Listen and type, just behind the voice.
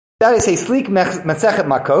That is a sleek Masechet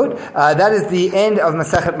Makot. That is the end of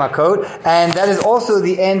Masechet Makot, and that is also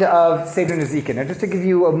the end of Seder Nezikin. Now, just to give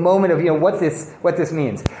you a moment of what this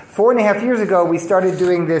means. 4.5 years ago, we started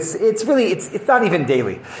doing this. It's not even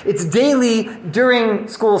daily. It's daily during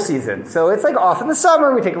school season. So it's like off in the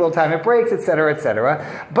summer. We take a little time at breaks, etc.,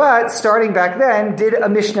 etc. But starting back then, did a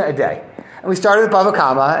Mishnah a day. And we started with Bava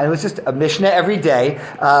Kama, and it was just a Mishnah every day.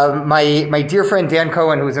 My dear friend Dan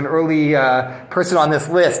Cohen, who was an early person on this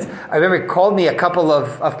list, I remember called me a couple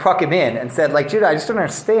of prakim in and said, Judah, I just don't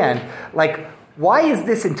understand, why is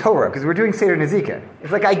this in Torah? Because we're doing Seder Nezikin.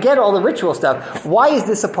 It's I get all the ritual stuff. Why is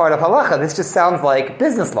this a part of halacha? This just sounds like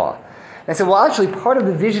business law. And I said, well, actually, part of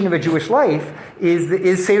the vision of a Jewish life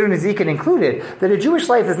is Seder Nezikin included, that a Jewish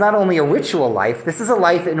life is not only a ritual life, this is a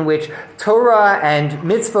life in which Torah and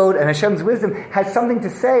mitzvot and Hashem's wisdom has something to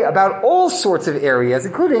say about all sorts of areas,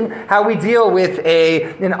 including how we deal with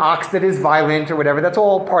an ox that is violent or whatever. That's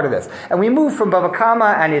all part of this. And we move from Bava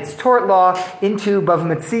Kama and its tort law into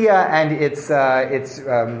Bava Metzia and its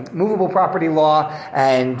movable property law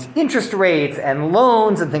and interest rates and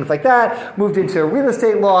loans and things like that, moved into real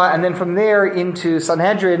estate law, and then from there into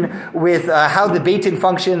Sanhedrin with how the Beit Din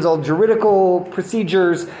functions, all juridical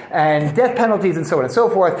procedures and death penalties and so on and so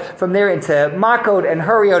forth. From there into Makot and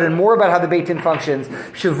Huriot and more about how the Beit Din functions,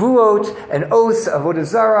 Shavuot and Os, Avodah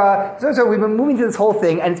Zarah. So we've been moving to this whole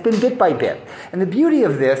thing, and it's been bit by bit. And the beauty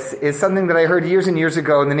of this is something that I heard years and years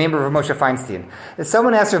ago in the name of Rav Moshe Feinstein. That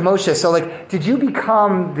someone asked Rav Moshe, did you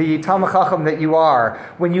become the Talmid Chacham that you are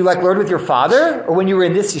when you learned with your father, or when you were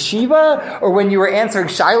in this yeshiva, or when you were answering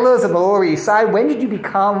shilos on the Lower East Side? When did you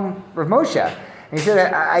become Rav Moshe? And he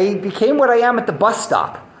said, I became what I am at the bus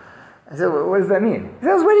stop. I said, what does that mean? He said,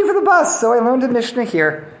 I was waiting for the bus, so I learned a Mishnah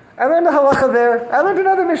here. I learned a halacha there. I learned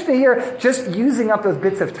another Mishnah here, just using up those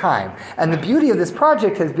bits of time. And the beauty of this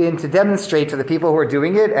project has been to demonstrate to the people who are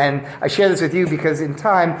doing it, and I share this with you because in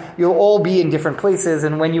time, you'll all be in different places,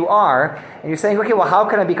 and when you are, and you're saying, okay, well, how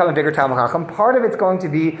can I become a bigger Talmid Chacham? Part of it's going to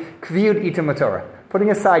be Kviyut Itum Torah.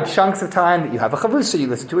 Putting aside chunks of time that you have a chavrusa, you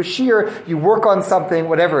listen to a shir, you work on something,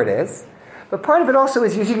 whatever it is. But part of it also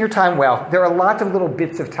is using your time well. There are lots of little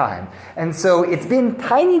bits of time. And so it's been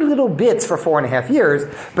tiny little bits for 4.5 years,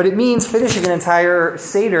 but it means finishing an entire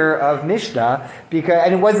Seder of Mishnah,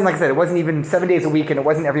 and it wasn't, like I said, it wasn't even 7 days a week, and it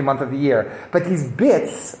wasn't every month of the year. But these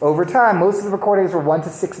bits, over time, most of the recordings were 1 to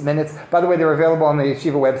 6 minutes. By the way, they're available on the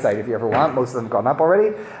Yeshiva website if you ever want. Most of them have gone up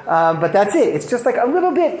already. But that's it. It's just a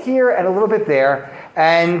little bit here and a little bit there,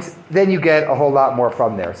 and then you get a whole lot more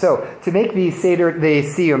from there. So, to make the Seder, the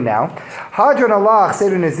Siyum now, Hadron Allah,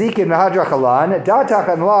 Seder Nezikin, Hadra Chalan, Datach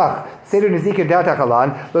Allah, Seder Nezikin, Datach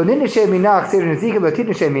Chalan, Lo Ninishe Minach, Seder Nezikin, Lo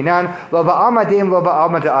Tinishe Minan, Lo Ba'amadim, Lo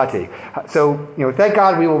Ba'amadaati. So, thank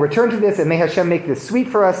God we will return to this, and may Hashem make this sweet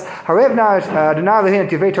for us. Harevna, Adonai Lehin,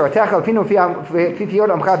 Tivei Toratecha, Finu Fifiot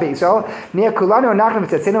Amcha Be'Yisrael, Nia Kulanu Nachlam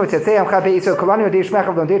Tzetzenu, Tzetzei Amcha Be'Yisrael, Kulanu Yodei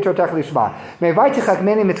Shmecha, V'Lon Dei Toratecha Lishma. Mevaitichak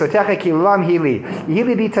Meni Mitzvotecha, Ki Lulam Hili.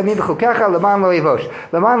 Yili Bi Tamid Chukecha, Leman Lo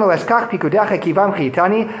Yevosh. Leman Lo Eshkach, Pikudecha, Kivam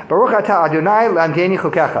Chitani, Baruch Ata Adonai, Lamdeni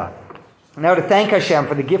Chukecha. Now to thank Hashem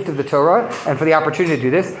for the gift of the Torah and for the opportunity to do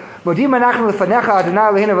this. Modim anachnu lefanecha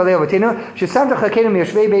Adonai Eloheinu v'Elei Avotinu shesamta chakenu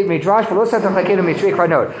miyoshvei beit midrash v'lo samta chakenu miyoshvei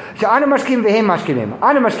kvarnot she'anu mashkim v'hem mashkimim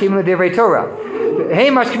anu mashkim l'divrei Torah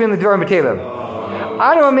v'hem mashkimim l'dvarim b'telim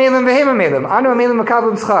anu amelim v'hem amelim anu amelim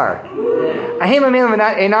makablim schar ahem amelim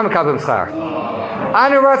v'einam makablim schar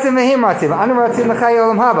anu ratzim v'hem ratzim anu ratzim l'chai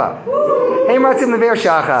olam haba hem ratzim l'ver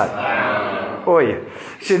shachat oy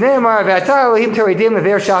Shneimar ve'ata Elohim teredim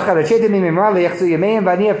lever shachar achedim mimra leyachzu yameim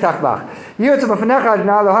v'ani avtach bach yirtzu b'fanecha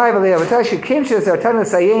Adonai Elohai v'lei avotah shekim she'zartan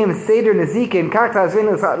l'sayim seder nezikin kach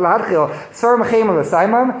ta'azvinu l'hadchil sar mechem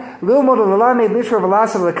l'saymam l'umod l'lamed lishra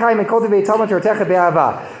v'lasav l'kayim kultivate talmud teretecha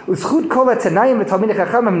be'ava u'zchut kol ha'tanayim v'talmidei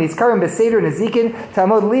chachamim nizkarim b'seder nezikin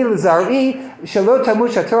ta'amod li l'zar'i shelo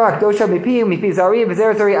tamush ha'torah k'dosha mipi zari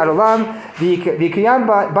v'zer zari ad olam v'kiyam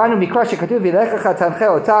banu mikra shekatuv v'lechacha tanche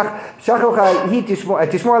otach shachocha hi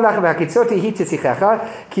tishmor lach v'hakitzoti hi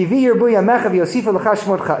tzisichecha ki vi yirbu yamecha v'yosifu l'cha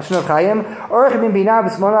shnot chayim orach min bina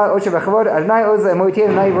v'smola osha v'chavod adonai oz emoytei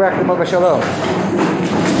adonai yivurach l'mo v'shalom.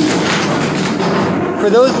 For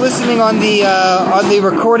those listening on the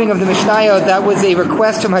recording of the Mishnayot, that was a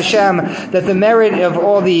request from Hashem that the merit of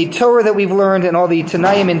all the Torah that we've learned and all the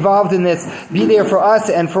Tanaim involved in this be there for us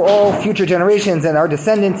and for all future generations and our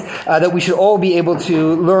descendants, that we should all be able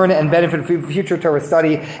to learn and benefit from future Torah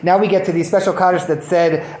study. Now we get to the special Kaddish that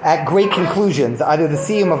said at great conclusions, either the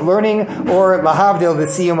siyum of learning or lahavdil, the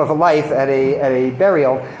siyum of a life at a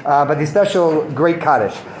burial, but the special great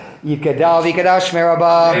Kaddish. יתגדל ויקדש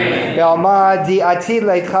מרבה בעלמא דעתיד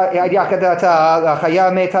ליחדתה לחיה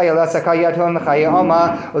מתה ילסקה יתון לחיי עלמא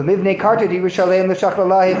ולמבנה קרתא דירושלים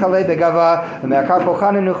לשכללה היכלה בגבה ומעקר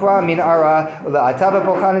פולחנה נוכרה מנערה ולעתה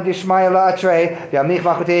בפולחנה דשמיא לאתרי וימליך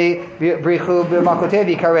מלכותי בריחו במלכותי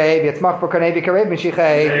ויקרא ויצמח בקרני ויקרא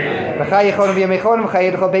במשיחי וחי יכולנו וימיכולנו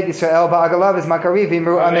וחיי לכל בית ישראל בעגלה בזמן קריב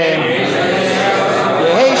ואמרו אמן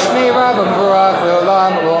יהי שמי רב ומבורך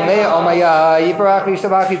לעולם ולעולמי עולמיה יברך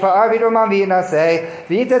וישתבח ויפאר ויתרומם ויתנשא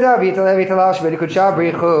ויתהדר ויתעלה ויתהלל שבי לקודשה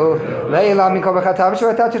בריחו לעילא מכל ברכתה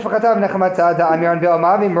ושבתה ושפחתה ונחמתה דעם ירן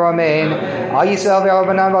בעלמא ואמרו אמן על ישראל ועל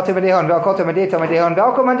רבנן ועל תלמידיהן ועל כל תלמידיהן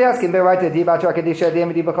ועל כל מאן דעסקין ברייתא דיבת תורה קדישא דין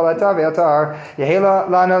ודי בכל אתר ואתר יהי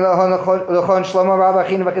לנו לכון שלמה רב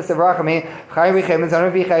אחינו וכסף רחמי חי ריחם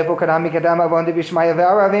וזנו ויחייפו קדם מקדם אבון דבשמיא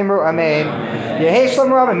וערב ואמרו אמן יהי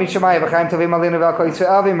שלמה רב משמיא וחיים טובים עלינו ועל כל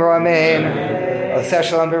ישראל ואמרו אמן עושה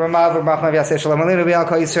שלום ברמה וברחמה ויעשה שלום עלינו ועל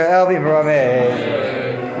כל ישראל ואמרו אמן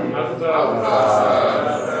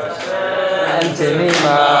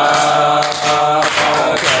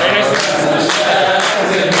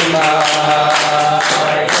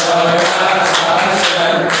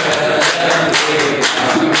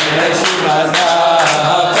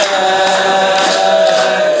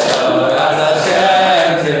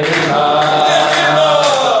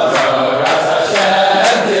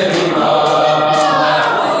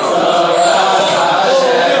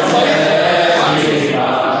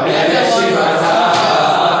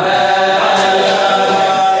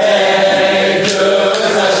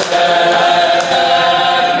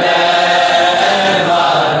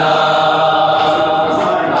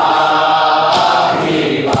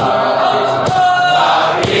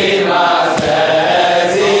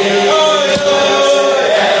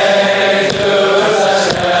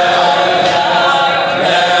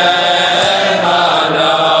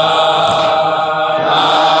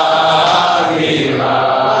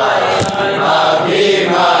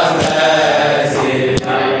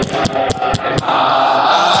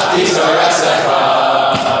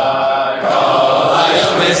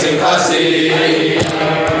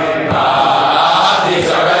Simchasi